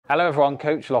Hello everyone,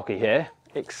 Coach Lockey here.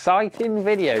 Exciting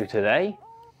video today.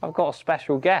 I've got a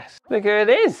special guest. Look who it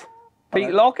is.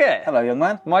 Pete Lockett. Hello, young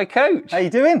man. My coach. How you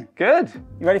doing? Good.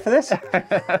 You ready for this?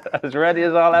 As ready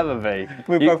as I'll ever be.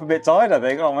 We're both a bit tired, I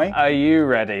think, aren't we? Are you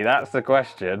ready? That's the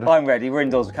question. I'm ready. We're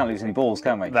indoors. We can't lose any balls,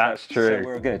 can we? That's true. So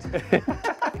we're good.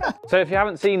 So if you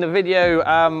haven't seen the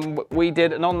video, we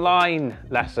did an online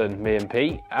lesson, me and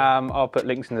Pete. I'll put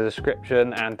links in the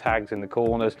description and tags in the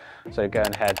corners. So go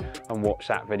ahead and watch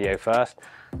that video first.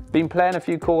 Been playing a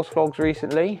few course vlogs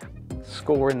recently.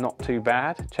 Scoring not too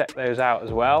bad. Check those out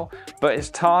as well. But it's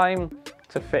time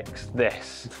to fix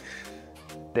this.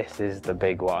 This is the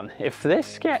big one. If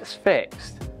this gets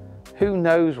fixed, who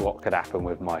knows what could happen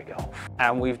with my golf.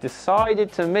 And we've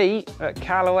decided to meet at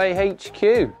Callaway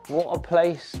HQ. What a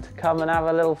place to come and have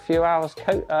a little few hours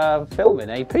filming,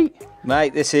 eh Pete?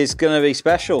 Mate, this is going to be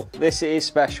special. This is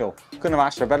special. Couldn't have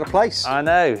asked for a better place. I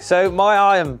know. So my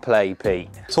iron play, Pete.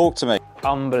 Talk to me.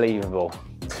 Unbelievable.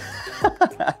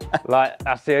 Like,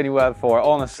 that's the only word for it,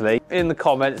 honestly. In the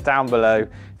comments down below,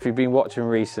 if you've been watching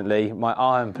recently, my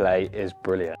iron play is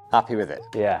brilliant. Happy with it.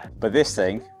 Yeah. But this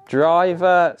thing...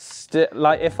 Driver,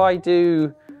 like if I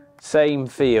do same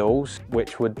feels,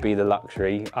 which would be the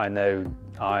luxury, I know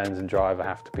irons and driver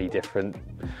have to be different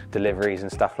deliveries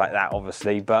and stuff like that,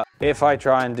 obviously, but if I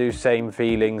try and do same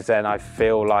feelings, then I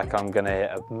feel like I'm gonna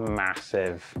hit a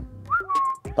massive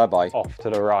bye-bye. Off to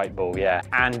the right ball, yeah.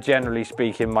 And generally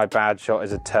speaking, my bad shot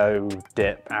is a toe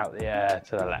dip out the air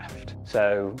to the left.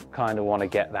 So kind of want to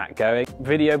get that going.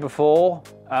 Video before,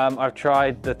 I've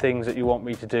tried the things that you want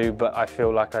me to do, but I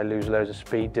feel like I lose loads of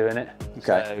speed doing it. Okay.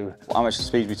 So, how much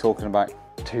speed are we talking about?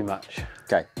 Too much.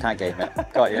 Okay, can't game it.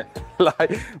 Got you.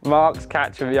 Like, Mark's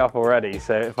catching me up already,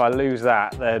 so if I lose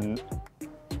that, then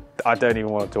I don't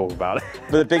even want to talk about it.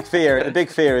 But the big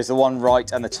fear is the one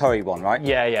right and the toey one, right?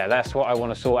 Yeah, that's what I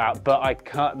want to sort out. But I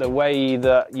can't, the way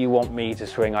that you want me to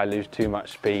swing, I lose too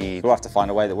much speed. We'll have to find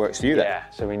a way that works for you then. Yeah,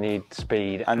 so we need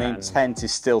speed. And the intent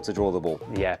is still to draw the ball.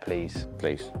 Yeah, please.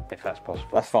 Please. If that's possible.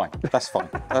 That's fine. That's fine.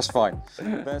 That's fine.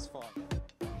 That's fine.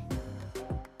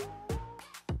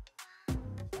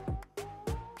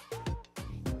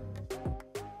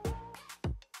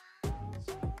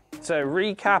 So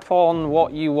recap on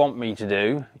what you want me to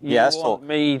do. You want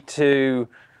me to,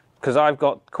 because I've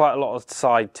got quite a lot of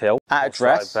side tilt. At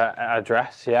address. At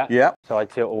address, yeah. Yeah. So I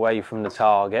tilt away from the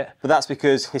target. But that's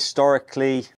because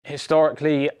historically,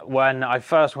 when I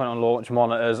first went on launch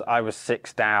monitors, I was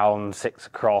 6 down, 6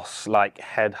 across, like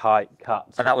head height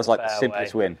cuts. And that was like the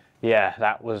simplest win. Yeah,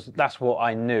 that's what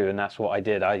I knew and that's what I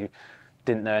did. I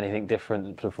didn't know anything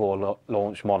different before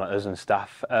launch monitors and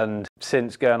stuff. And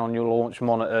since going on your launch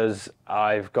monitors,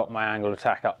 I've got my angle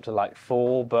attack up to like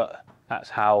 4, but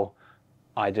that's how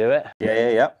I do it.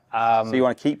 Yeah. So you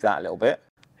want to keep that a little bit?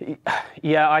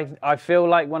 Yeah, I feel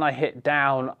like when I hit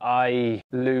down, I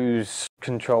lose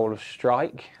control of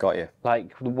strike. Got you.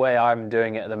 Like the way I'm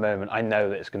doing it at the moment, I know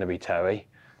that it's going to be toey.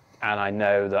 And I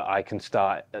know that I can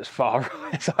start as far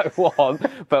right as I want.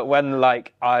 But when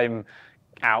like I'm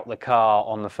out the car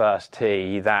on the first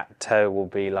tee, that toe will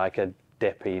be like a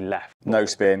dippy left. No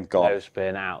spin, gone. No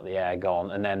spin, out the air, gone.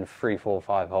 And then 3, 4,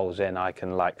 5 holes in, I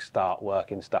can like start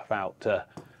working stuff out to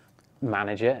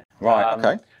manage it. Right,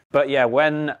 okay. But yeah,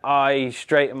 when I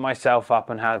straighten myself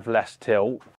up and have less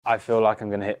tilt, I feel like I'm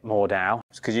going to hit more down.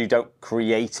 It's because you don't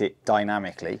create it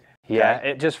dynamically. Yeah,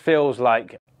 it just feels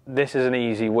like this is an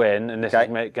easy win, and this is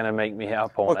going to make me hit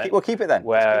up on it. We'll keep it then.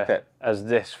 As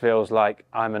this feels like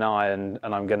I'm an iron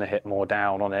and I'm going to hit more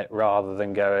down on it rather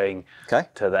than going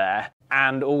to there.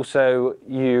 And also,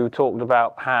 you talked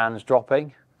about hands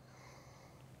dropping.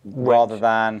 Rather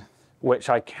than... Which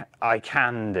I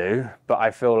can do, but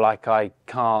I feel like I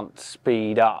can't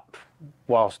speed up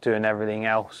whilst doing everything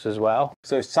else as well.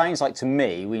 So it sounds like to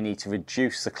me, we need to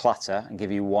reduce the clutter and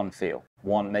give you one feel.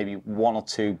 Maybe one or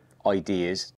two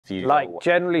ideas for you. Like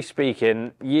generally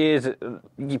speaking,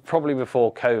 probably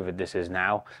before COVID this is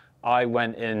now, I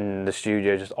went in the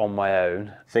studio just on my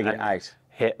own. Figured it out.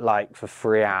 Hit like for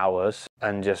 3 hours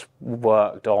and just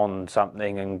worked on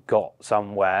something and got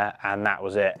somewhere, and that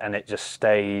was it. And it just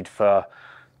stayed for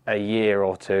a year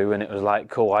or two, and it was like,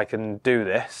 cool, I can do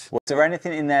this. Was there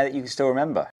anything in there that you can still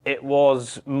remember? It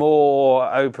was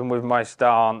more open with my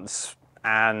stance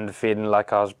and feeling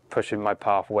like I was pushing my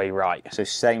pathway right. So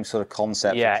same sort of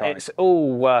concept. Yeah, it's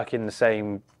all working the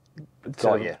same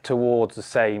towards the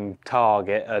same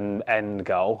target and end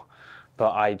goal,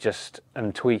 but I just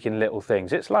am tweaking little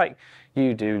things. It's like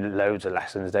you do loads of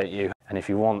lessons, don't you? And if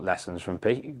you want lessons from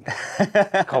Pete,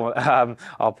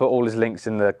 I'll put all his links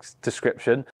in the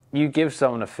description. you give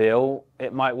someone a feel,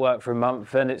 it might work for a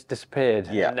month and it's disappeared.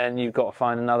 Yeah. And then you've got to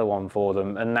find another one for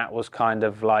them. And that was kind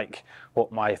of like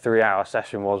what my 3-hour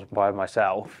session was by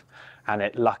myself. And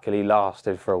it luckily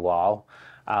lasted for a while.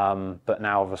 But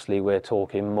now obviously we're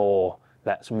talking more,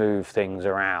 let's move things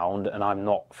around, and I'm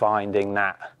not finding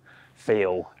that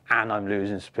feel and I'm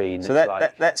losing speed. So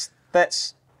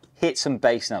let's hit some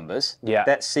base numbers. Yeah.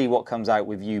 Let's see what comes out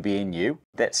with you being you.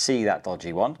 Let's see that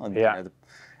dodgy one. And, yeah. You know,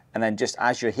 and then just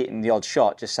as you're hitting the odd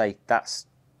shot, just say,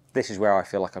 this is where I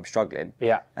feel like I'm struggling.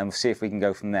 Yeah. And we'll see if we can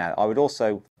go from there. I would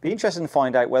also be interested to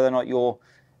find out whether or not you're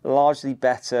largely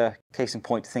better, case in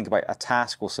point, to think about a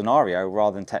task or scenario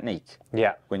rather than technique.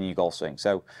 Yeah. When you golf swing.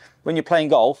 So when you're playing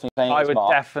golf, and you're playing I would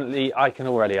definitely, I can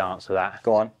already answer that.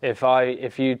 Go on.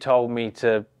 If you told me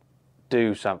to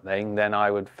do something, then I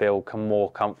would feel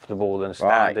more comfortable than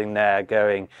standing there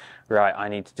going, right, I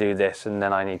need to do this, and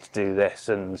then I need to do this,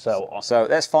 and so on. So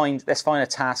let's find a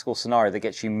task or scenario that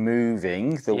gets you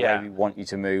moving the way we want you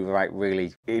to move, right?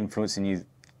 Really influencing you.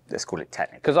 Let's call it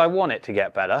technical. Because I want it to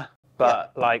get better,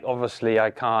 but like obviously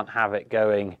I can't have it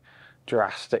going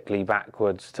drastically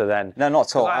backwards to then. No, not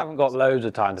at all. I haven't got loads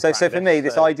of time to practice. So for me,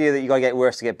 this idea that you got to get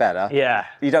worse to get better. Yeah.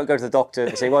 You don't go to the doctor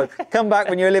and say, well, come back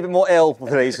when you're a little bit more ill,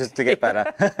 please, to get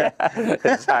better.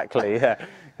 Exactly. Yeah.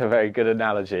 A very good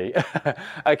analogy.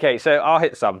 Okay, so I'll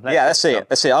hit some. Let's see it.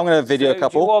 Let's see it. I'm going to video a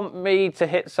couple. Do you want me to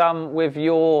hit some with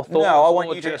your thoughts? No, I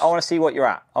want you to. I want to see what you're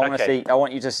at. I want to Okay. see. I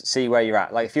want you to see where you're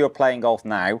at. Like if you were playing golf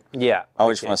now. Yeah. I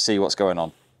just want to see what's going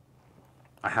on.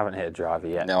 I haven't hit a driver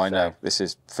yet. No, I know. This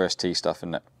is first tee stuff,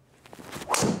 isn't it?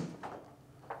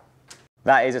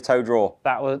 That is a toe draw.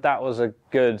 That was a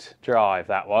good drive,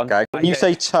 that one. Okay. When you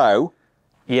say toe,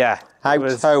 yeah, how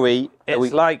toey?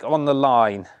 It's like on the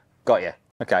line. Got you.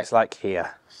 Okay. It's like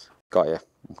here. Got you.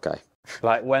 Okay.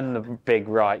 Like when the big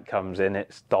right comes in,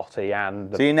 it's dotty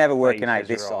and. So you're never working out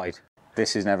this side.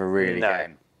 This is never really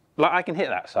getting. Like I can hit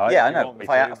that side. Yeah, I know.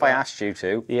 If I asked you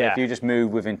to, yeah. If you just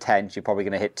move with intent, you're probably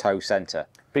going to hit toe centre.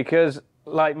 Because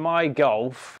like my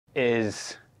golf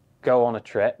is go on a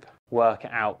trip, work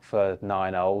it out for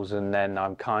 9 holes, and then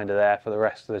I'm kind of there for the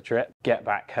rest of the trip. Get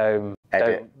back home,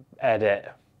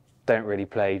 edit, don't really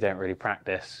play, don't really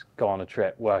practice, go on a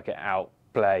trip, work it out,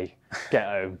 play, get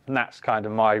home. And that's kind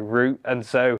of my route. And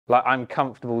so like I'm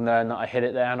comfortable knowing that I hit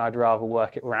it there, and I'd rather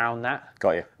work it around that.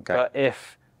 Got you. Okay. But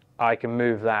if I can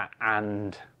move that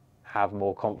and have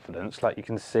more confidence, like you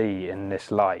can see in this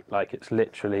light, like it's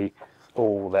literally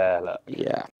all there. Look.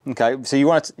 Yeah. Okay. So you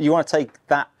want to take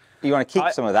that. You want to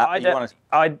keep some of that.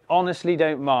 I honestly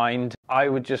don't mind. I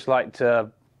would just like to.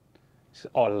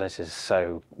 Oh, this is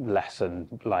so lesson.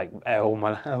 Like, I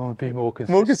want to be more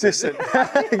consistent. More consistent.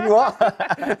 You are.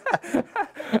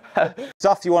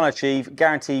 Stuff you want to achieve.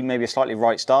 Guarantee maybe a slightly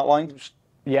right start line.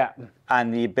 Yeah.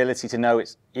 And the ability to know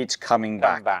it's coming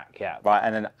back. Yeah. Right.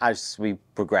 And then as we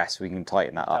progress, we can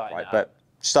tighten that up. Right. But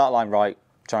start line right.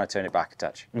 Trying to turn it back a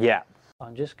touch. Yeah.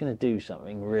 I'm just going to do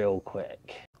something real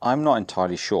quick. I'm not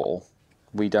entirely sure.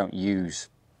 We don't use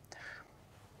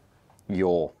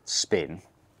your spin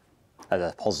as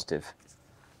a positive.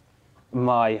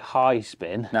 My high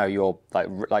spin? No, your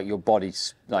like your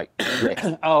body's like lift.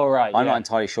 Oh right. I'm not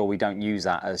entirely sure we don't use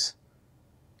that as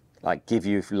like give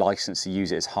you license to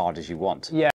use it as hard as you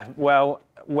want. Yeah. Well,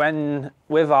 when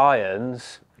with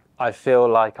irons, I feel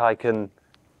like I can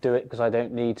do it because I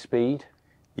don't need speed.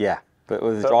 Yeah. But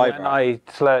with the driver, when I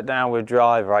slow it down with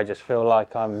driver, I just feel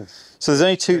like I'm. So there's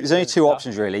only two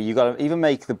options really. You got to either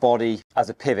make the body as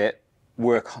a pivot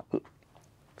work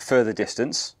further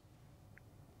distance,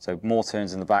 so more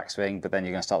turns in the backswing, but then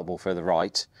you're going to start the ball further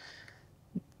right.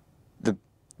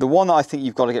 The one that I think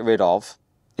you've got to get rid of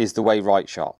is the way right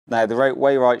shot. Now the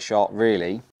way right shot,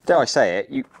 really, dare I say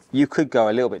it, you could go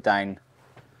a little bit down.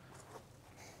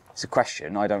 It's a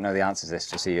question. I don't know the answer to this.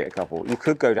 To see a couple, you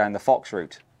could go down the Fox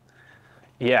route.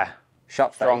 Yeah.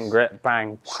 Shut face. Strong grip,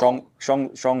 bang.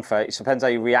 Strong face. Depends how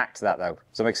you react to that, though.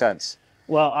 Does that make sense?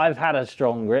 Well, I've had a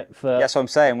strong grip for. That's what I'm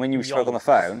saying. When you spoke on the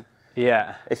phone,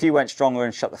 yeah. If you went stronger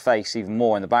and shut the face even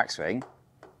more in the backswing,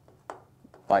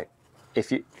 like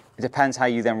it depends how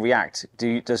you then react.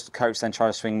 Does the coach then try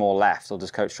to swing more left, or does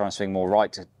coach try to swing more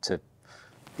right to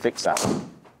fix that?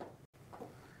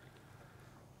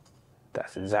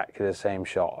 That's exactly the same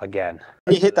shot again.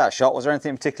 When you hit that shot, was there anything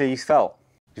in particular you felt?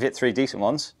 You've hit 3 decent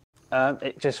ones.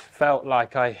 It just felt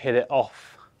like I hit it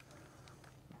off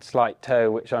slight toe,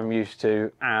 which I'm used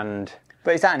to, and.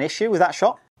 But is that an issue with that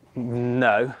shot?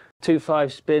 No.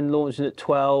 2.5 spin, launching at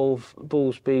 12,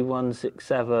 ball speed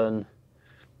 167,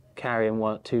 carrying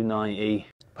 290.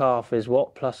 Path is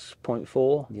what, plus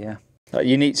 0.4? Yeah.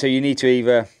 You need to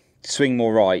either swing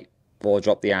more right or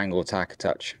drop the angle attack a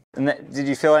touch. And did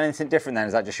you feel anything different then?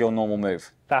 Is that just your normal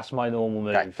move? That's my normal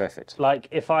move. Okay, perfect. Like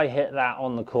if I hit that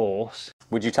on the course.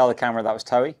 Would you tell the camera that was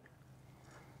toey?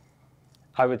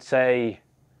 I wouldn't say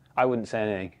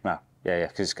anything. No. Yeah,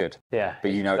 because it's good. Yeah.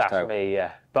 But you know it's toe. That's me,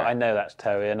 yeah. But I know that's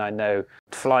toey, and I know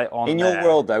flight on in your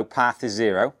world though, path is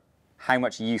 0. How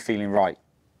much are you feeling right?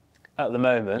 At the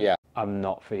moment, yeah. I'm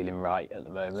not feeling right at the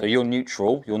moment. So you're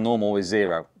neutral, your normal is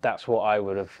 0. That's what I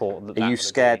would have thought. Are you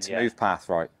scared to move path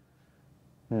right?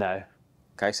 No.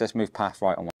 Okay, so let's move path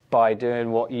right on one. By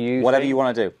doing what you Whatever you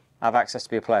want to do. Have access to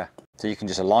be a player. So you can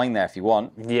just align there if you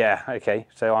want. Yeah, okay.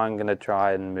 So I'm going to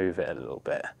try and move it a little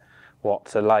bit. What?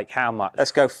 So like how much?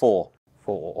 Let's go 4.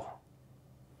 4.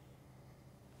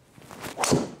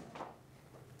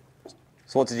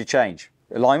 So what did you change?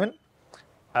 Alignment?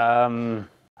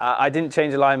 I didn't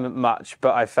change alignment much,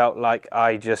 but I felt like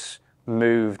I just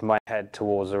moved my head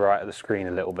towards the right of the screen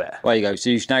a little bit. There you go. So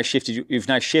you've now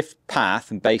shift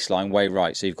path and baseline way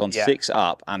right. So you've gone 6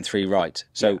 up and 3 right.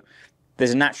 So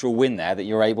there's a natural win there that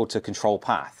you're able to control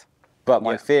path. But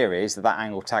my fear is that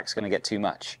angle attack's going to get too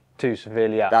much. Too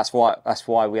severely up. That's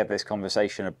why we had this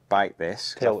conversation about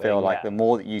this. I feel like the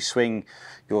more that you swing,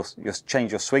 you'll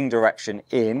change your swing direction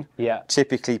in. Yeah.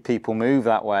 Typically people move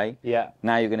that way. Yeah.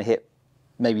 Now you're going to hit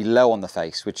maybe low on the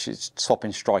face, which is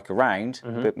swapping strike around,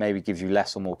 but maybe gives you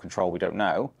less or more control. We don't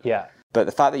know. Yeah. But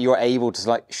the fact that you're able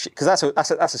to because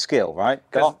that's a skill, right?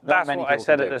 That's what I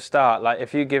said at the start. Like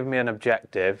if you give me an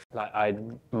objective, like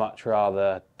I'd much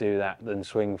rather do that than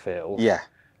swing field. Yeah.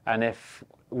 And if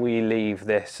we leave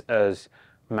this as,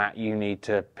 Matt, you need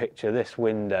to picture this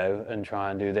window and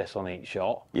try and do this on each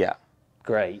shot. Yeah.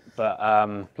 Great. But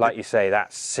like you say,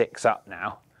 that's 6 up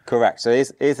now. Correct. So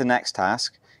here's the next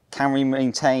task. Can we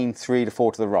maintain 3 to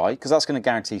 4 to the right? Because that's going to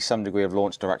guarantee some degree of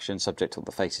launch direction subject to what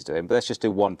the face is doing. But let's just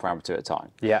do one parameter at a time.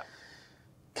 Yeah.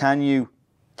 Can you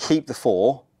keep the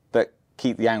 4, but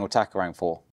keep the angle attack around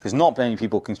 4? Because not many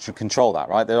people can control that,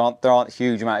 right? There aren't a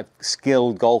huge amount of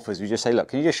skilled golfers who just say, look,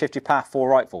 can you just shift your path 4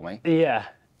 right for me? Yeah.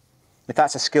 If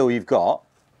that's a skill you've got.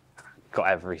 Got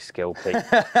every skill, Pete.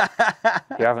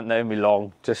 You haven't known me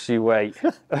long, just you wait.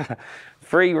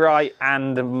 3 right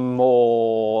and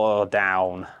more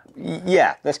down.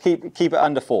 Yeah, let's keep it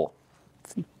under 4.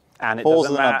 And it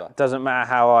doesn't matter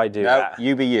how I do that.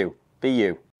 You be you. Be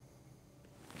you.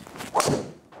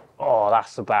 Oh,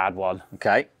 that's a bad one.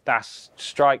 Okay. That's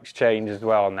strikes change as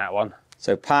well on that one.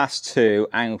 So pass 2,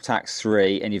 angle attack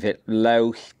 3, and you've hit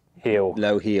low heel.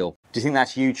 Low heel. Do you think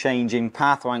that's you changing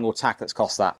path or angle attack that's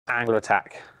cost that? Angle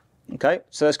attack. Okay,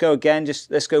 so let's go again.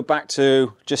 Let's go back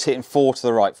to just hitting 4 to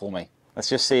the right for me. Let's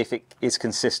just see if it is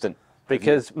consistent.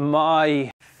 Because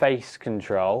my face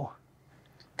control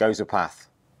goes with path.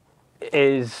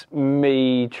 Is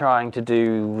me trying to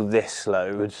do this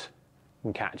loads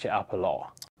and catch it up a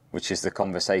lot. Which is the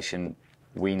conversation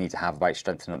we need to have about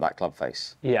strengthening up that club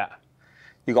face. Yeah.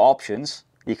 You've got options.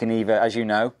 You can either, as you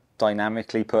know,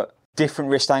 dynamically put different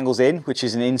wrist angles in, which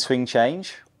is an in-swing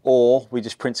change, or we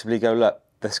just principally go, look,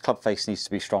 this club face needs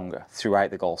to be stronger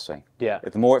throughout the golf swing. Yeah.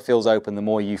 The more it feels open, the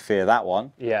more you fear that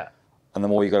one. Yeah. And the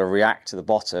more you've got to react to the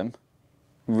bottom.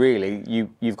 Really,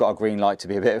 you've got a green light to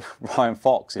be a bit of Ryan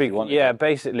Fox if you want. Yeah,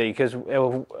 basically, because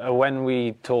when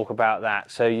we talk about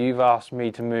that, so you've asked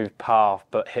me to move path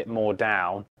but hit more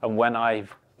down, and when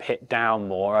I've hit down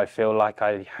more, I feel like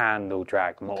I handle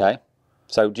drag more. Okay.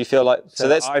 So do you feel like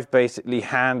I've basically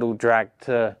handle dragged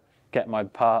to get my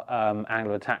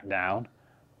angle attack down,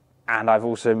 and I've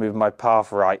also moved my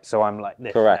path right, so I'm like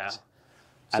this now.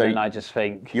 And then I just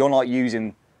think you're not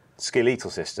using skeletal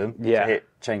system to hit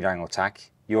change angle attack.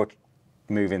 You're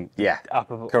moving,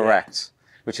 correct.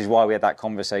 Which is why we had that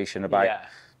conversation about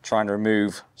trying to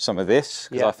remove some of this,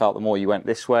 because I felt the more you went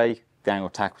this way, the angle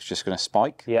attack was just going to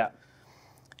spike. Yeah.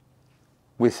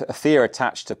 With a fear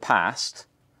attached to past,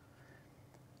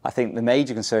 I think the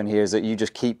major concern here is that you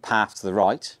just keep path to the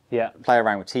right, play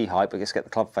around with tee height, but just get the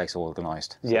club face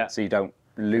organised, so you don't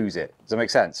lose it. Does that make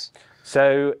sense?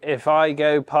 So if I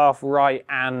go path right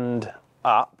and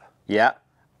up,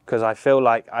 because I feel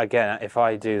like, again, if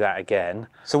I do that again.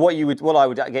 So what I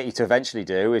would get you to eventually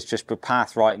do is just put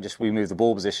path right and just remove the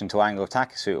ball position to angle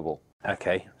attack is suitable.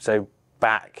 Okay, so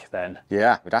back then.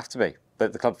 Yeah, it would have to be.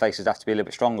 But the club face would have to be a little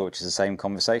bit stronger, which is the same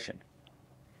conversation.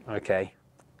 Okay.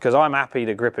 Because I'm happy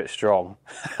to grip it strong.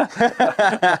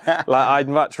 Like I'd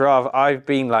much rather, I've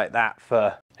been like that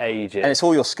for ages. And it's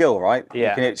all your skill, right? Yeah.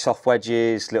 You can hit soft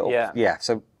wedges,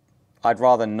 so I'd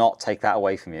rather not take that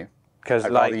away from you. Because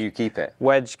I'd rather you keep it.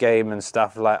 Wedge game and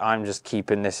stuff, like I'm just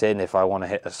keeping this in if I want to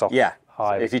hit a soft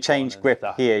high. So if you change grip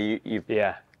here, you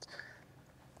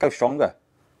go stronger.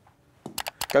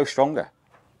 Go stronger.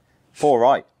 4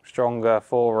 right. Stronger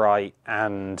 4 right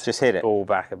and just hit it. Ball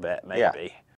back a bit, maybe. Yeah.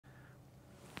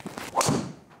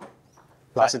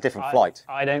 That's a different flight.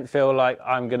 I don't feel like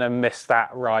I'm going to miss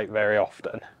that right very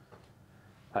often.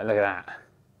 Like, look at that.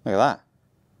 Look at that.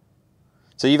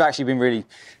 So you've actually been really...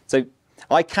 So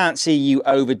I can't see you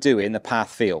overdoing the path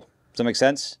feel. Does that make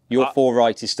sense? Your 4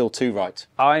 right is still 2 right.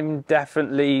 I'm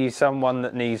definitely someone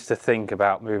that needs to think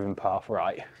about moving path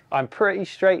right. I'm pretty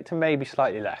straight to maybe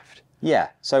slightly left. Yeah,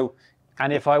 so...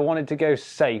 And if I wanted to go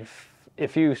safe,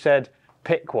 if you said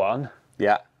pick one...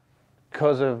 Yeah.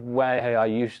 Because of where I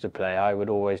used to play, I would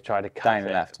always try to cut down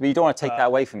and left. But you don't want to take that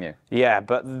away from you. Yeah,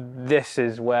 but this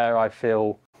is where I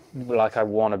feel like I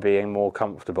want to be more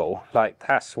comfortable. Like,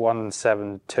 that's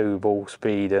 172 ball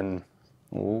speed and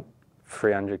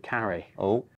 300 carry.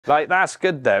 Oh. Like, that's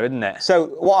good though, isn't it? So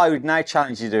what I would now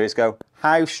challenge you to do is go,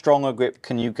 how strong a grip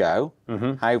can you go?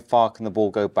 How far can the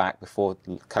ball go back before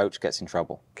the coach gets in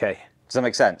trouble? Okay. Does that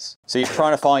make sense? So you're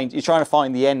trying to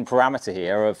find the end parameter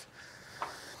here of...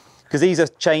 Because these are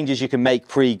changes you can make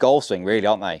pre-golf swing, really,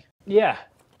 aren't they? Yeah.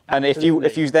 And if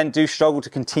you then do struggle to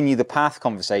continue the path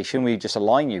conversation, we just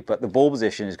align you. But the ball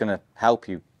position is going to help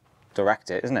you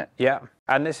direct it, isn't it? Yeah.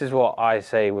 And this is what I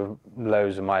say with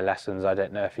loads of my lessons. I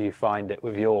don't know if you find it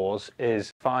with yours,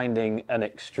 is finding an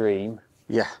extreme.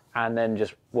 Yeah. And then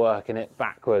just working it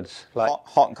backwards. Like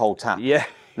hot and cold tap. Yeah.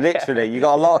 Literally, you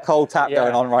got a lot of cold tap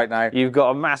going on right now. You've got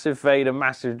a massive fade, a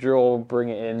massive draw, bring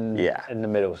it in in the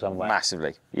middle somewhere.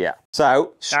 Massively, yeah.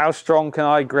 So... How strong can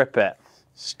I grip it?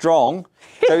 Strong?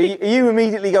 So are you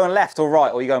immediately going left or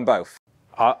right, or are you going both?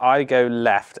 I go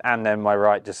left, and then my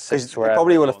right just sits where... It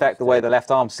probably will affect the way the left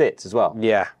arm sits as well.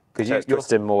 Yeah, because you're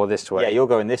twisting more this way. Yeah, you're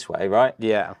going this way, right?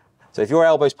 Yeah. So if your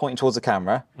elbow's pointing towards the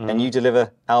camera, and you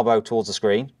deliver elbow towards the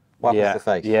screen, what happens to the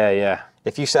face? Yeah, yeah.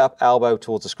 If you set up elbow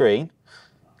towards the screen,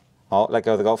 I'll let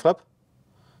go of the golf club,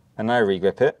 and now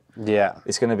regrip it. Yeah.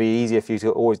 It's going to be easier for you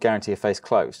to always guarantee your face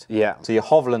closed. Yeah. So your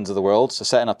Hovlands of the world, so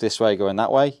setting up this way, going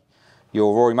that way.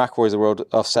 Your Rory McIlroys of the world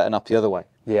are setting up the other way.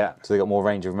 Yeah. So they got more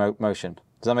range of motion.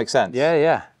 Does that make sense? Yeah,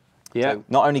 yeah. Yeah. So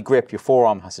not only grip, your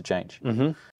forearm has to change.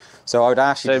 So I would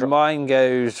ask you. So mine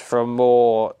goes from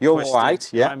more. You're more right.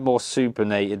 Yeah. I'm more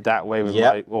supinated that way with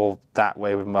my, or that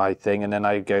way with my thing, and then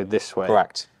I go this way.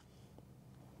 Correct.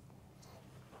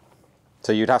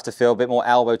 So you'd have to feel a bit more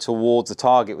elbow towards the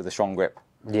target with a strong grip.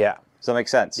 Yeah. Does that make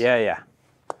sense? Yeah, yeah.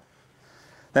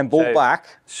 Then ball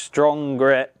back. Strong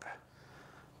grip.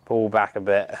 Ball back a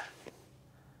bit.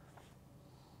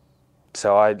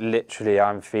 So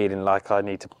I'm feeling like I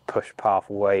need to push path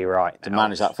way right to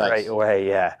manage that face. Straight away,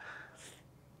 yeah.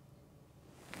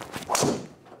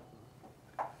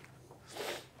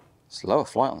 It's lower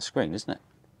flight on the screen, isn't it?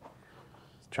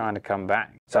 Trying to come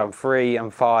back. So I'm 3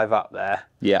 and 5 up there.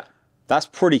 Yeah. That's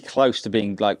pretty close to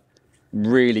being like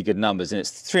really good numbers, and it's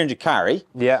 300 carry.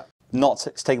 Yeah.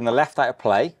 It's taking the left out of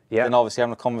play. Yeah. And obviously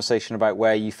having a conversation about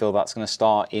where you feel that's going to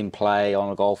start in play on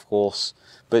a golf course,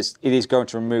 but it is going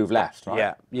to remove left, right?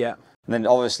 Yeah. Yeah. And then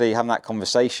obviously having that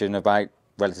conversation about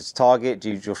relative to target. Do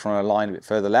you just want to align a bit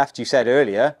further left? You said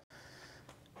earlier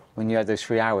when you had those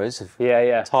 3 hours of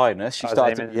tiredness, you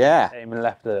started aiming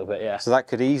left a little bit. Yeah. So that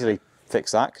could easily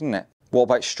fix that, couldn't it? What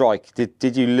about strike?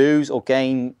 Did you lose or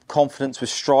gain confidence with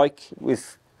strike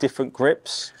with different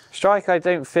grips? Strike, I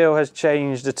don't feel has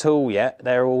changed at all yet.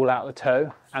 They're all out the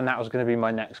toe, and that was going to be my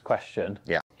next question.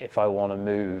 Yeah. If I want to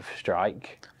move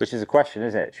strike. Which is a question,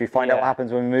 isn't it? Should we find out what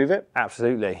happens when we move it?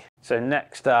 Absolutely. So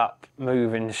next up,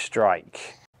 moving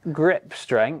strike. Grip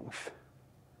strength.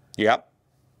 Yep.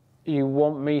 You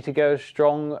want me to go as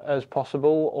strong as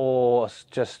possible, or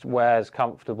just where's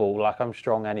comfortable? Like, I'm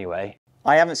strong anyway.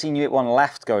 I haven't seen you hit one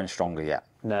left going stronger yet.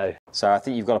 No. So I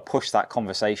think you've got to push that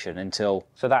conversation until...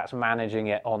 So that's managing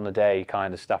it on the day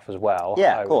kind of stuff as well.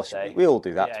 Yeah, of course. We all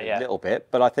do that a little bit.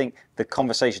 But I think the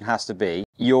conversation has to be,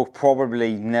 you're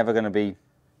probably never going to be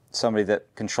somebody that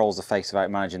controls the face without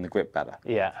managing the grip better.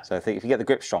 Yeah. So I think if you get the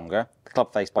grip stronger, the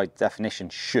club face by definition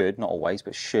should, not always,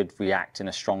 but should react in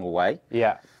a stronger way.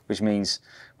 Yeah. Which means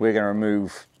we're going to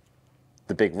remove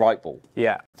the big right ball.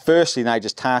 Yeah. Firstly, now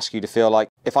just task you to feel like,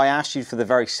 if I asked you for the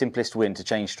very simplest win to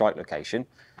change strike location,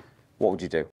 what would you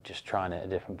do? Just trying it a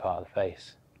different part of the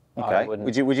face. Okay.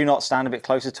 Would you not stand a bit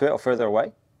closer to it or further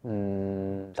away?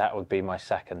 That would be my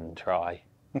second try.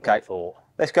 Okay. I thought.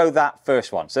 Let's go that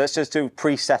first one. So let's just do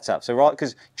pre-setup. So right,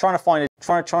 because trying to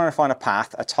find a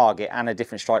path, a target, and a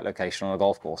different strike location on a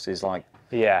golf course is like,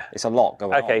 it's a lot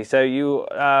going on. Okay, so you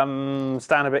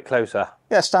stand a bit closer.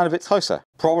 Yeah, stand a bit closer.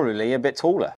 Probably a bit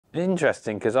taller.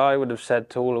 Interesting, because I would have said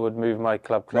taller would move my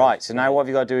club closer. Right. So now what have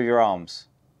you got to do with your arms?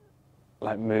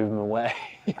 Like move them away.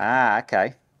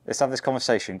 Okay. Let's have this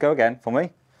conversation. Go again for me.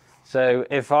 So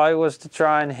if I was to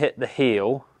try and hit the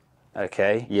heel,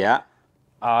 okay, Yeah.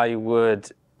 I would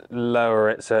lower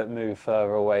it so it moved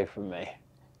further away from me.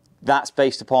 That's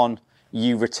based upon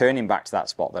you returning back to that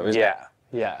spot though, isn't it? Yeah,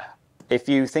 yeah. If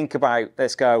you think about,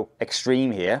 let's go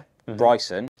extreme here,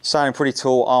 Bryson, sounding pretty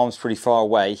tall, arms pretty far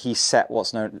away, he's set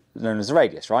what's known as the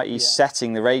radius, right? He's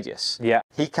setting the radius. Yeah.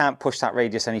 He can't push that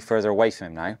radius any further away from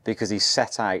him now because he's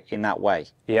set out in that way.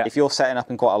 Yeah. If you're setting up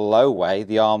in quite a low way,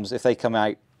 the arms, if they come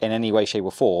out in any way, shape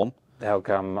or form, they'll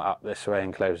come up this way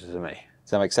and closer to me.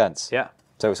 does that make sense? Yeah.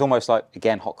 So it's almost like,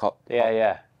 again,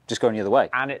 Yeah. just going the other way.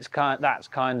 And that's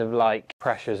kind of like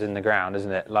pressures in the ground,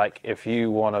 isn't it? Like if you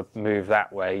want to move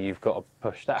that way, you've got to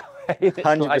push that way.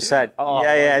 100%. Like, oh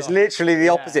yeah, it's literally the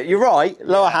opposite. You're right.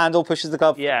 Lower handle pushes the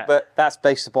club. Yeah. But that's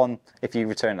based upon if you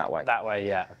return that way. That way,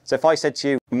 yeah. So if I said to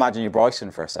you, imagine you're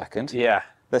Bryson for a second. Yeah.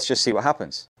 Let's just see what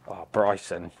happens. Oh,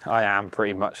 Bryson. I am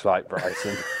pretty much like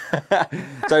Bryson.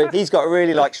 So he's got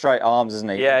really like straight arms, isn't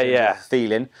he? Yeah.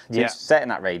 Feeling. So Yeah. he's setting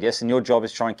that radius, and your job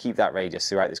is to try and keep that radius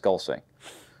throughout this golf swing.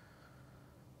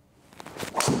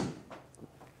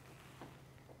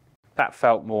 That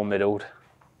felt more middled.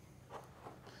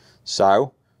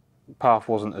 So, Path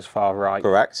wasn't as far right.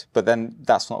 correct. But then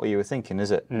that's not what you were thinking,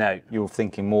 is it? No. You were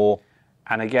thinking more.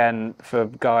 And again, for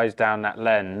guys down that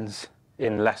lens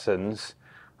in lessons,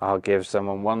 I'll give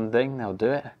someone one thing, they'll do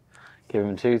it. Give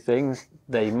them two things,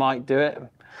 they might do it,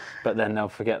 but then they'll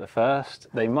forget the first.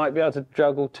 They might be able to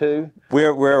juggle two,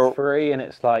 We're three, and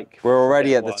it's like... We're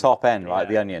already at the one. top end, right? Yeah.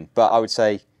 The onion. But I would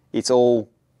say it's all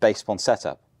based upon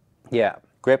setup. Yeah.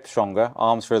 Grip stronger,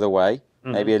 arms further away,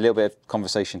 maybe a little bit of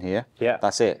conversation here. Yeah.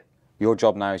 That's it. Your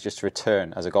job now is just to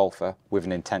return as a golfer with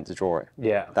an intent to draw it.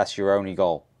 Yeah. That's your only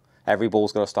goal. Every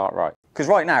ball's got to start right. Because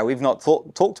right now we've not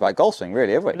talked about golf swing,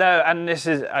 really, have we? No, and this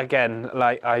is, again,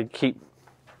 like I keep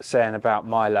saying about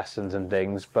my lessons and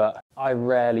things, but I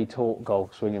rarely taught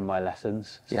golf swing in my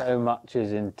lessons. Yeah. So much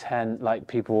is intent. Like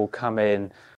people will come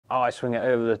in, oh, I swing it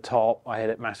over the top, I hit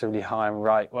it massively high and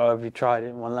right. Well, have you tried it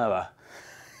in one lower?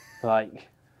 Like,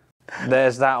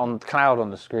 there's that cloud on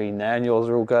the screen there, and yours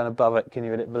are all going above it. Can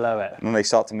you hit it below it? And they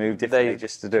start to move differently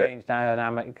just to do it. Change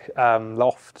dynamic,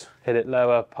 loft, hit it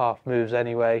lower, path moves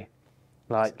anyway.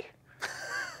 Like,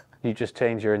 you just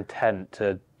change your intent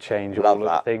to change all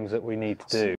of the things that we need to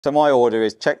do. So my order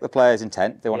is check the player's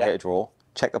intent. They want to Yeah. hit a draw.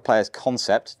 Check the player's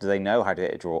concept. Do they know how to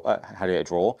hit a draw? How to hit a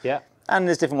draw? Yeah. And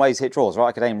there's different ways to hit draws, right?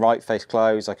 I could aim right, face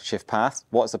close. I could shift path.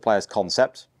 What's the player's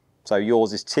concept? So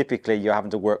yours is typically you're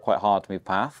having to work quite hard to move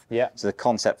path. Yeah. So the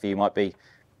concept for you might be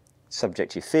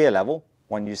subject to your fear level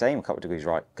when you just aim a couple of degrees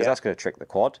right, because that's going to trick the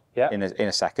quad in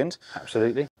a second.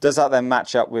 Absolutely. Does that then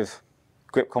match up with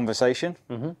grip conversation?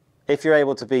 Mm-hmm. If you're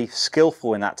able to be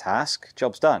skillful in that task,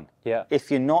 job's done. Yeah.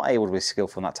 If you're not able to be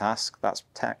skillful in that task, that's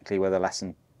technically where the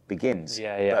lesson begins.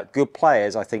 Yeah. But good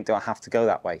players, I think, don't have to go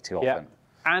that way too often. Yeah.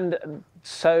 And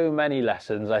so many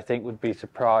lessons, I think, would be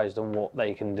surprised on what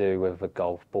they can do with a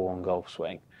golf ball and golf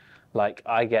swing. Like,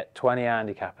 I get 20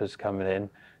 handicappers coming in,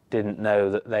 didn't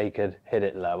know that they could hit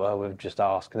it lower with just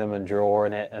asking them and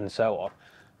drawing it and so on.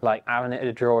 Like, I haven't hit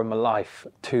a draw in my life.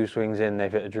 2 swings in,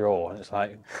 they've hit a draw. And it's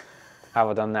like, how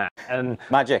have I done that? And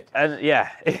Magic. And yeah,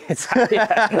 exactly.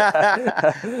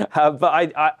 Yeah.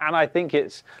 But I think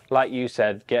it's, like you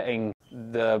said, getting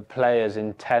the player's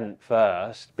intent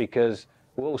first, because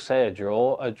we'll say a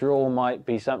draw might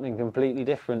be something completely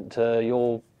different to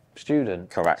your student.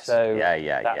 Correct. So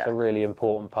that's a really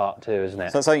important part too, isn't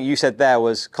it? So something you said there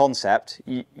was concept.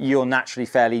 You're naturally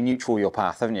fairly neutral your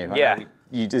path, haven't you? Yeah.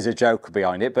 There's a joke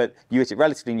behind it, but you hit it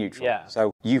relatively neutral. Yeah.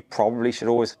 So you probably should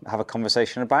always have a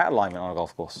conversation about alignment on a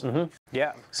golf course. Mm-hmm.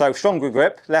 Yeah. So stronger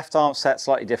grip, left arm set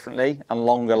slightly differently and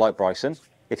longer like Bryson,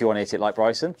 if you want to hit it like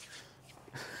Bryson.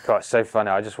 God, it's so funny.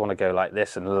 I just want to go like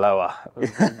this and lower.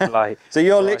 Like. So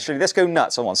you're literally, let's go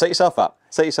nuts on one. Set yourself up.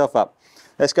 Set yourself up.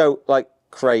 Let's go like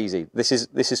crazy. This is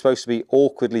supposed to be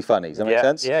awkwardly funny. Does that make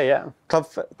sense? Yeah.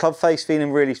 Club face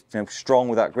feeling really strong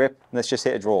with that grip. Let's just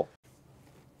hit a draw.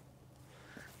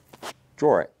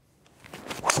 Draw it.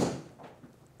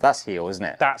 That's heel, isn't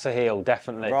it? That's a heel,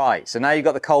 definitely. Right. So now you've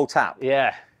got the cold tap.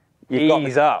 Yeah. You've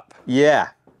Ease up. Yeah.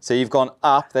 So you've gone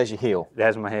up. There's your heel.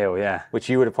 There's my heel. Yeah. Which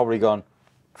you would have probably gone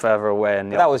further away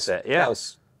and the opposite. That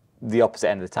was the opposite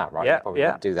end of the tap, right? Yeah. You probably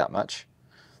didn't do that much.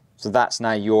 So that's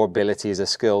now your ability as a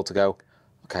skill to go,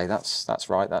 okay, that's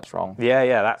right, that's wrong.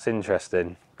 Yeah, that's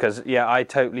interesting. Because, I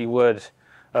totally would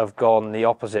have gone the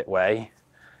opposite way.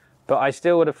 But I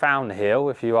still would have found the heel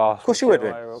if you asked. Of course you would.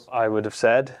 I would have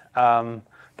said.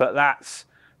 But that's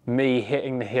me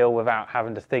hitting the heel without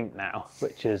having to think now,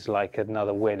 which is like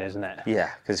another win, isn't it? Yeah,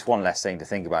 because it's one less thing to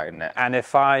think about, isn't it? And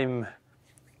if I'm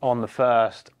on the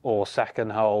first or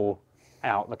second hole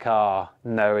out the car,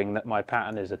 knowing that my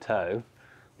pattern is a toe,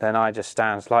 then I just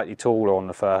stand slightly taller on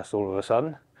the first all of a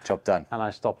sudden. Job done. And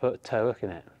I stop at toe hooking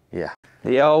it. Yeah.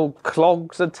 The old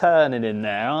clogs are turning in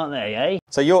there, aren't they, eh?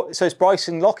 So it's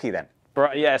Bryson Lockey then?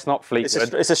 Yeah, it's not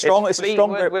Fleetwood. It's a strong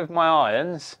Fleetwood with my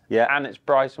irons, yeah, and it's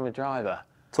Bryson with driver.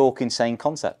 Talk insane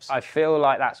concepts. I feel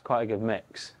like that's quite a good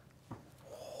mix.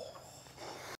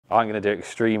 I'm going to do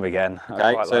extreme again.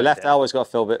 Okay, so like left elbow's got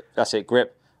to feel a bit. That's it.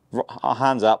 Grip.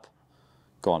 Hands up.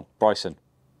 Go on, Bryson.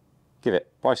 Give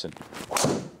it, Bryson.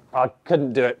 I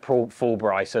couldn't do it full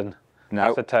Bryson. No.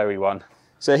 That's a toey one.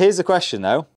 So here's the question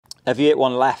though. Have you hit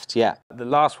one left yet? The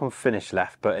last one finished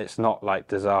left, but it's not like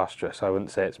disastrous. I wouldn't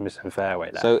say it's missing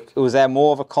fairway left. So was there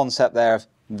more of a concept there of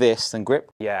this than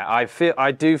grip? Yeah,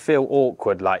 I do feel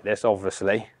awkward like this,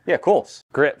 obviously. Yeah, of course.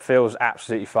 Grip feels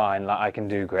absolutely fine, like I can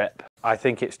do grip. I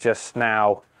think it's just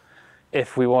now,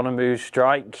 if we want to move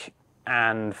strike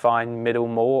and find middle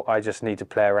more, I just need to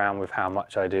play around with how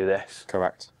much I do this.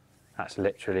 Correct. That's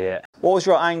literally it. What was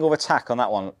your angle of attack on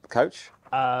that one, Coach?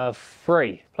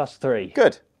 3 plus 3.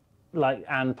 Good. Like,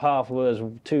 and path was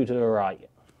 2 to the right,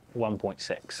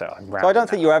 1.6. So I don't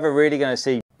think you're ever really going to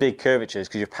see big curvatures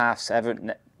because your paths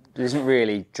isn't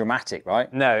really dramatic,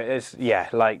 right? No, it's, yeah,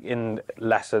 like in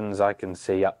lessons I can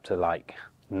see up to like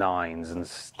 9s and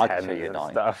 10s and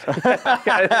 9.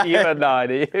 Stuff. You're a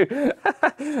 9, are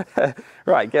you?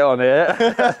 Right, get on here.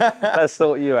 Let's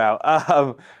sort you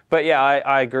out. But yeah,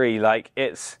 I agree. Like,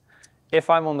 if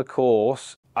I'm on the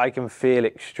course, I can feel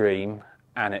extreme,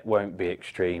 and it won't be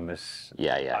extreme as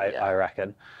I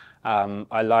reckon.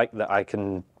 I like that I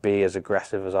can be as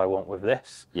aggressive as I want with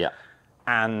this. Yeah.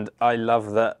 And I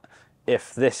love that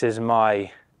if this is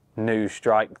my new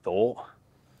strike thought.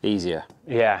 Easier.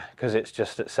 Yeah, because it's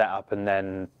just at setup and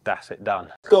then that's it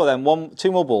done. Go then,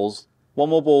 2 more balls. One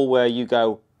more ball where you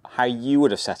go how you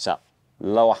would have set up.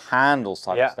 Lower handles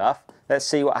type of stuff. Let's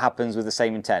see what happens with the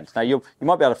same intent. Now you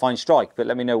might be able to find strike, but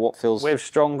let me know what feels... With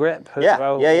strong grip as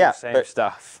well? Yeah. Same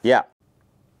stuff. Yeah.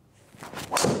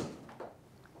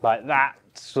 Like,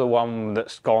 that's the one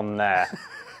that's gone there.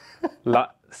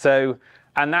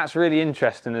 And that's really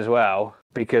interesting as well,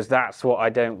 because that's what I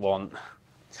don't want.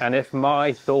 And if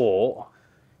my thought,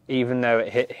 even though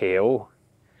it hit heel,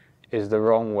 is the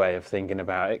wrong way of thinking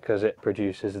about it, because it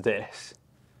produces this...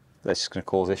 That's just going to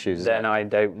cause issues. Then I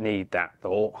don't need that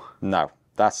thought. No.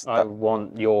 I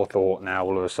want your thought now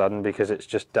all of a sudden, because it's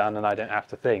just done and I don't have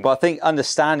to think. But I think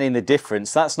understanding the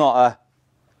difference, that's not a...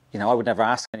 You know, I would never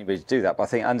ask anybody to do that, but I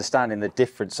think understanding the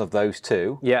difference of those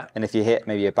two. Yeah. And if you hit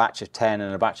maybe a batch of 10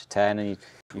 and a batch of 10 and you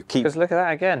keep... Because look at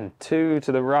that again, 2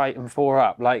 to the right and 4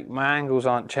 up. Like, my angles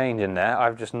aren't changing there.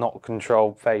 I've just not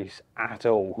controlled face at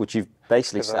all. Which you've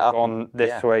basically set up. I've gone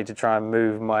this way to try and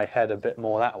move my head a bit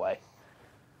more that way.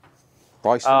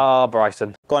 Bryson.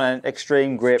 Bryson. Go on, an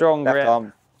extreme grip. Strong left grip.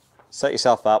 arm. Set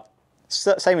yourself up.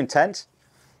 Same intent.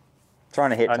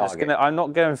 Trying to hit target. I'm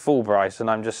not going full Bryson,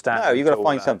 I'm just standing. No, you've got to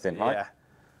find something, right? Yeah.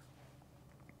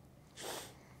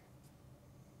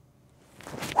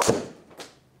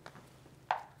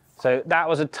 So that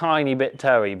was a tiny bit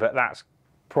toey, but that's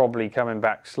probably coming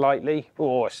back slightly.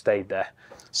 Oh, it stayed there.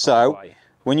 So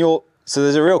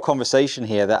there's a real conversation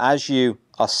here that as you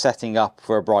are setting up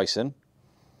for a Bryson,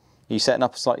 are you setting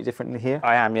up slightly differently here?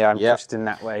 I am, yeah. I'm twisting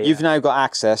that way. You've now got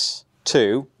access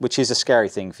to, which is a scary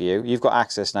thing for you. You've got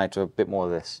access now to a bit more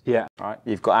of this. Yeah. Right.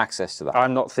 You've got access to that.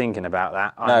 I'm not thinking about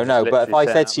that. No. But if I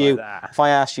said to you, if I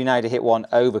asked you now to hit one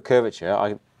over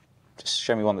curvature, just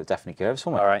show me one that definitely curves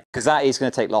for me. All right. Because that is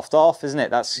going to take loft off, isn't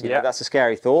it? That's that's a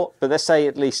scary thought. But let's say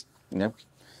at least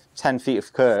 10 feet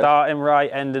of curve. Starting right,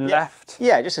 ending left.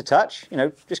 Yeah, just a touch.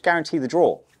 Just guarantee the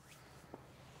draw.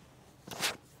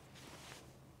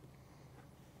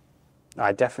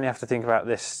 I definitely have to think about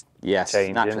this. Yes,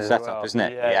 natural setup, isn't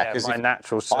it? Yeah, because my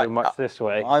natural's so much this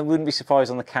way. I wouldn't be surprised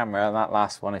on the camera on that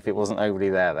last one if it wasn't overly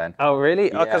there then. Oh,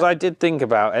 really? Because I did think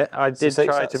about it. I did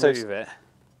try to move it.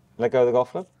 Let go of the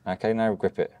golf club. Okay, now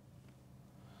grip it.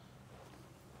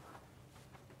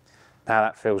 Now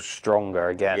that feels stronger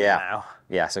again now.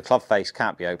 Yeah, so club face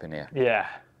can't be open here. Yeah.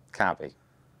 Can't be.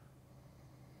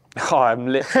 Oh, I'm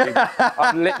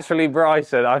literally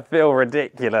Bryson. I feel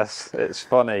ridiculous. It's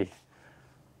funny.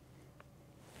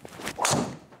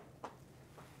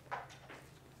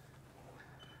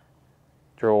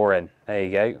 Draw in. There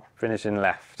you go. Finishing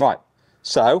left. Right.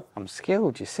 So I'm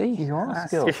skilled, you see. You are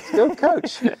skilled. Skilled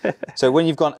coach. So when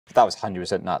you've gone, that was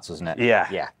 100% nuts, wasn't it? Yeah.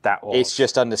 Yeah. That was. It's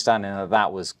just understanding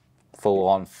that was full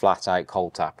on, flat out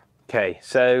cold tap. Okay.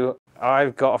 So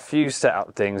I've got a few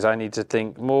setup things. I need to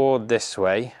think more this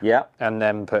way. Yeah. And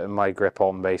then putting my grip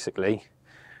on basically.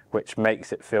 which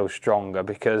makes it feel stronger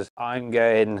because I'm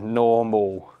going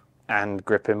normal and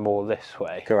gripping more this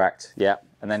way. Correct, yeah.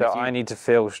 And then so I need to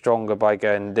feel stronger by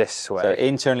going this way. So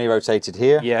internally rotated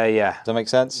here? Yeah, yeah. Does that make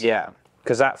sense? Yeah,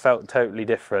 because that felt totally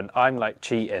different. I'm like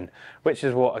cheating, which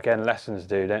is what, again, lessons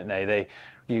do, don't they?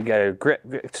 You go grip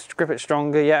it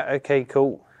stronger, yeah, okay,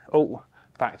 cool. Oh,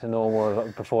 back to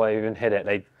normal before I even hit it.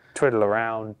 They twiddle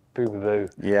around, boo-boo-boo.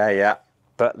 Yeah, yeah.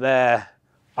 But there,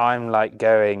 I'm like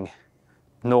going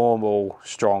normal,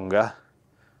 stronger,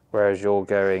 whereas you're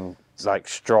going like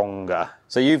stronger.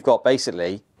 So you've got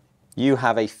basically, you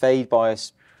have a fade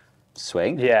bias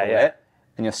swing. Yeah, yeah.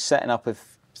 And you're setting up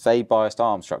with fade biased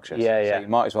arm structures. Yeah, yeah. So you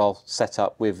might as well set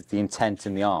up with the intent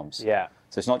in the arms. Yeah.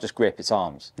 So it's not just grip, it's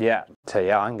arms. Yeah. So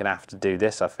yeah, I'm gonna have to do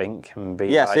this, I think, and be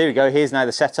yeah, like, so here we go. Here's now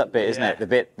the setup bit, isn't Yeah. it? The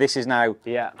bit, this is now,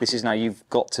 Yeah. this is now you've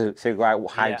got to figure out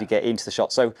how Yeah. to get into the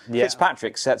shot. So Yeah.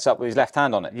 Fitzpatrick sets up with his left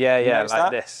hand on it. Yeah, You yeah, notice like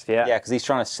that? this, yeah. Yeah, because he's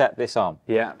trying to set this arm.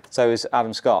 Yeah. So is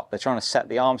Adam Scott. They're trying to set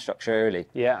the arm structure early.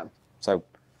 Yeah. So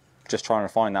just trying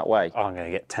to find that way. Oh, I'm gonna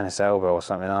get tennis elbow or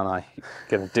something, aren't I?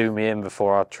 Gonna do me in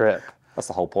before our trip. That's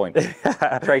the whole point.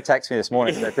 Trey texted me this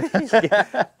morning.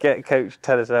 Get Coach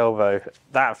tennis elbow.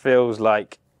 That feels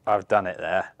like I've done it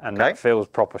there, and Okay. that feels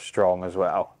proper strong as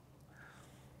well.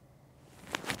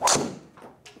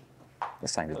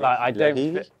 This sounded Like I don't.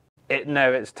 heavy.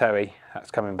 No, it's toey.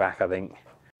 That's coming back, I think.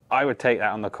 I would take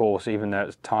that on the course, even though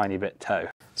it's a tiny bit toe.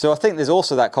 So I think there's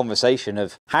also that conversation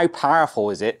of how powerful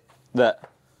is it that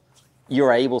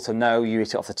you're able to know you hit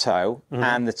it off the toe,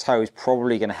 and the toe is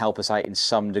probably going to help us out in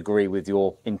some degree with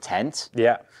your intent.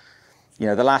 Yeah. You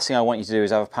know, the last thing I want you to do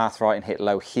is have a path right and hit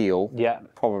low heel. Yeah.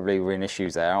 Probably we're in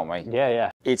issues there, aren't we? Yeah,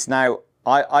 yeah. It's now,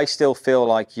 I still feel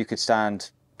like you could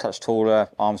stand touch taller,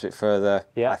 arms a bit further.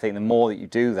 Yeah. I think the more that you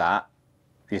do that,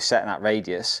 you're setting that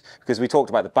radius, because we talked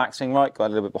about the backswing, right? Got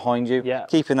a little bit behind you. Yeah.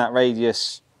 Keeping that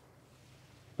radius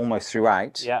almost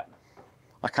throughout. Yeah.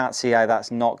 I can't see how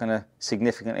that's not going to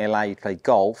significantly allow you to play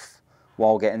golf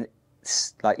while getting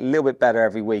like a little bit better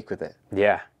every week with it.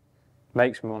 Yeah.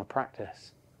 Makes me want to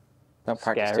practice. Don't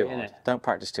practice Scary, too hard. innit? Don't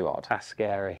practice too hard. That's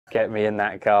scary. Get me in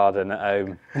that garden at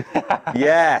home.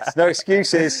 Yes, no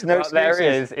excuses. No Well, excuses. there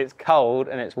is. It's cold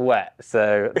and it's wet,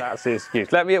 so that's the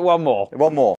excuse. Let me hit one more.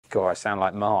 One more. God, I sound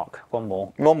like Mark. One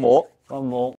more. One more. One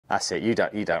more. That's it. You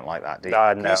don't like that, do you?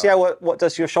 I Can know. you see how what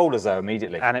does to your shoulders though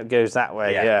immediately? And it goes that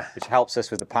way, yeah. Which helps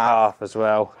us with the path. Path as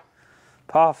well.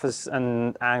 Path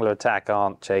and angle of attack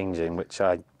aren't changing, which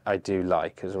I do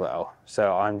like as well.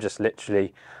 So I'm just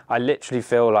I literally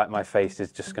feel like my face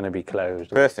is just going to be closed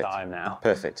all the Perfect. time now.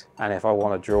 Perfect. And if I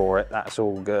want to draw it, that's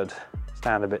all good.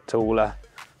 Stand a bit taller.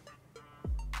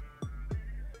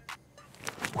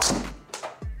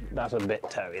 That's a bit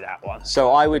toey, that one.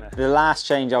 So the last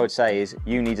change I would say is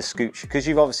you need a scooch, because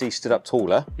you've obviously stood up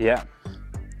taller. Yeah.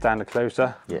 Stand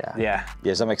closer. Yeah. Yeah. Yeah,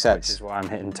 does that make Which sense? is why I'm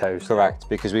hitting toes. Correct,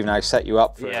 because we've now set you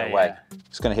up further Yeah, away. yeah.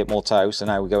 It's going to hit more toes, so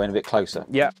now we go in a bit closer.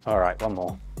 Yeah. All right, one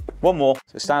more. One more.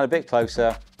 So stand a bit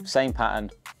closer, same pattern,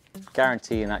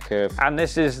 guaranteeing that curve. And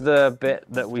this is the bit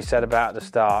that we said about at the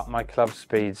start. My club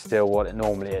speed's still what it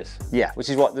normally is. Yeah, which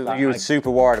is what you were super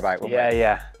worried about, weren't Yeah, we?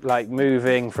 yeah. Like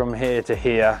moving from here to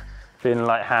here, feeling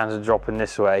like hands are dropping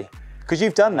this way. Because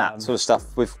you've done that sort of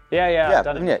stuff with... Yeah, Yeah, I've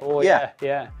done it haven't you? before. Yeah.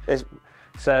 Yeah. It's-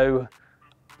 So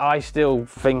I still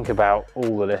think about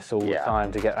all of this all the Yeah.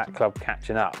 time to get that club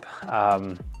catching up.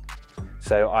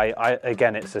 So I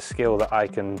again, it's a skill that I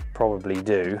can probably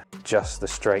do, just the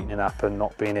straightening up and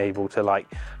not being able to like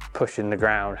push in the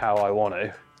ground how I want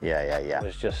to. Yeah.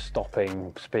 It's just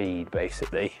stopping speed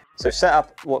basically. So set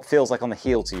up what feels like on the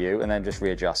heel to you and then just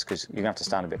readjust, because you're going to have to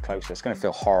stand a bit closer. It's going to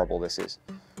feel horrible, this is.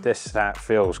 That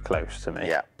feels close to me.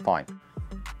 Yeah, fine.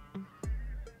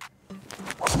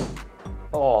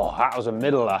 Oh, that was a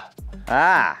middler.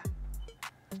 Ah,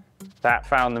 That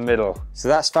found the middle. so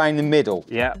that's found the middle.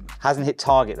 Yeah. Hasn't hit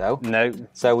target though. No.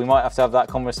 So we might have to have that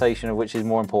conversation of which is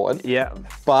more important. Yeah.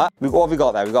 But what have we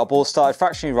got there? We've got a ball started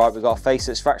fractionally right, we've got a face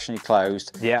that's fractionally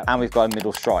closed, Yeah. and we've got a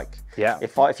middle strike. Yeah.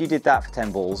 If you did that for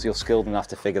 10 balls, you're skilled enough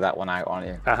to figure that one out, aren't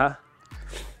you? Uh-huh.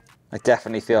 I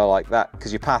definitely feel like that,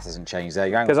 because your path hasn't changed there.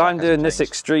 Because I'm doing this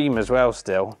extreme as well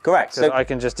still. Correct. Because So, I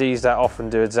can just ease that off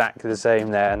and do exactly the same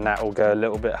there, and that will go a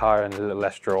little bit higher and a little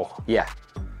less draw. yeah,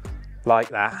 Like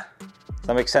that.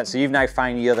 that makes sense. So you've now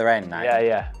found the other end now. Yeah,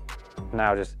 yeah.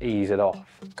 Now just ease it off.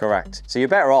 Correct. So you're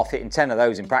better off hitting 10 of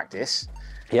those in practice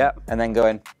Yep. and then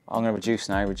going, I'm going to reduce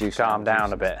now, reduce. Calm now,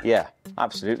 down reduce. a bit. Yeah,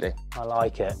 absolutely. I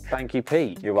like it. Thank you,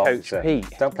 Pete. You're welcome, Coach sir. Pete.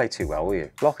 Don't play too well, will you?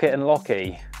 Lockett and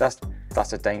Lockey.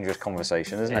 That's a dangerous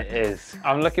conversation, isn't it? It is.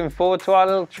 I'm looking forward to our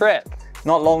little trip.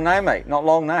 Not long now, mate. Not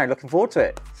long now. Looking forward to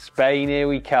it. Spain, here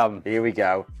we come. Here we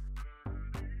go.